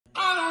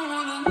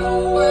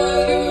know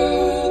where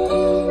you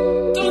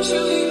go. Don't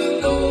you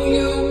even know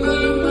you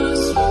burn my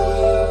soul?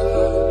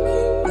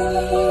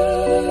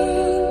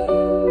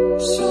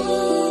 So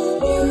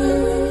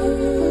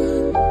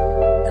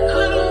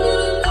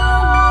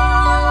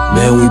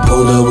man, we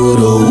pulled up with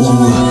a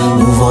ooh.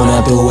 Move on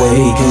out the way,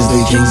 cause the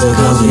kings of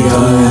comes we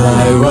are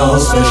like raw.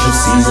 Special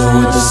season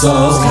with the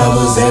sauce,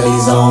 covers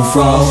bellies on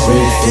frost.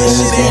 Red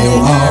flares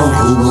game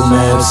off, Google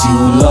Maps you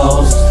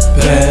lost.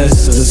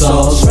 Pass the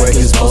sauce,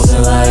 records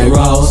posting like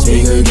Ross.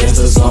 Big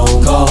against us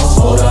on cost,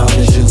 hold our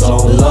missions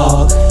on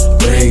lock.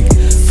 Break,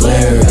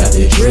 flare, at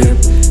the drip,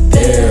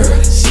 there,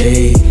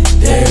 stay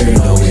there.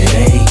 No it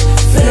ain't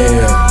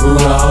fair,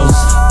 Ross,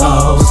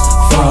 boss,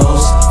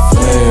 frost,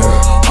 flare,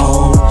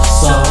 on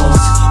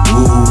sauce,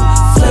 woo,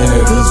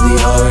 flare. Cause we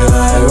are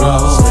like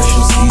Ross,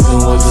 special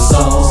season with the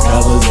sauce.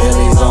 Covers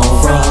bellies on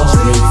frost,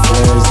 big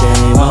flares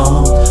game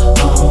on.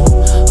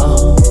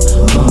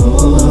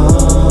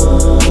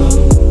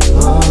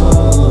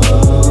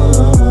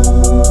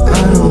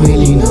 I don't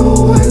really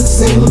know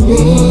what's in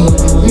me.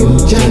 You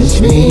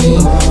judge me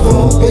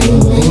for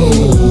being me.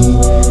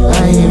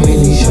 I ain't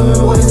really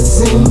sure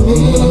what's in me.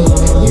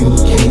 You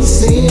can't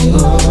see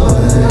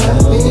what I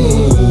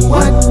mean.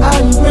 What I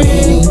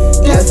bring,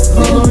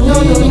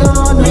 destiny,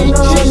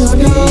 reaches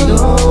me.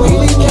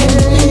 We can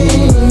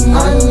be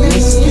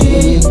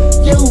honesty.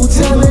 You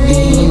tell me,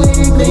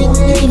 make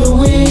me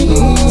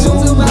weak to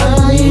my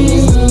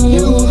knees.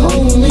 You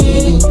hold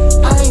me,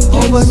 I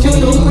over to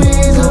the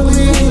breeze, you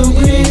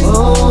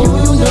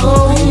know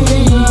me.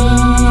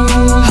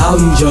 How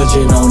you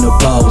judging on the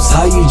boss?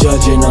 How you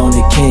judging on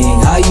the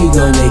king? How you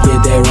gonna get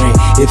that ring?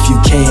 If you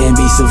can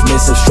be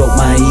submissive, stroke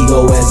my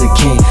ego as a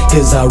king.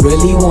 Cause I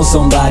really want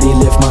somebody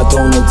lift my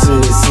throne up to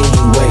the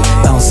scene. Wait,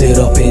 bounce it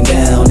up and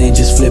down and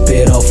just flip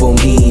it off of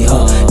me,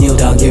 huh? Kneel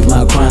down, give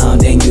my crown,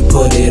 then you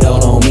put it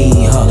all on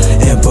me, huh?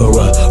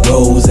 Emperor,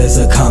 rose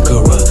as a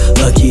conqueror.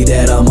 Lucky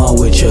that I'm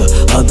on with ya.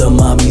 Other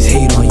mommies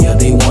hate on ya,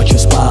 they want your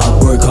spot.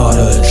 Work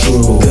harder,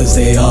 true. Cause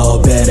they all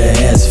better,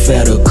 ass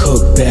fatter,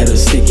 cook better,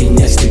 sticking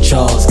next to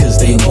Charles cause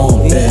they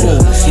want better.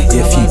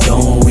 If you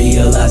don't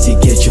realize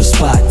it, get your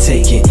spot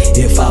taken.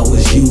 If I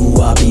was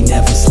you, I'd be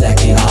never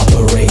slacking,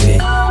 operating.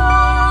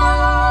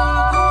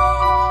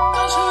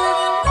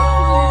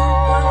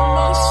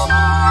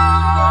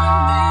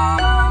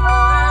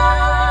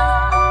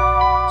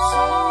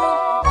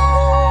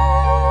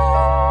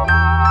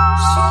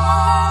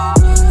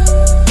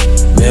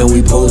 Man,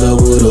 we pulled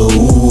up with a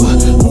ooh.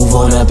 Move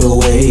on out the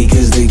way,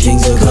 cause the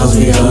kings of comes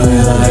we are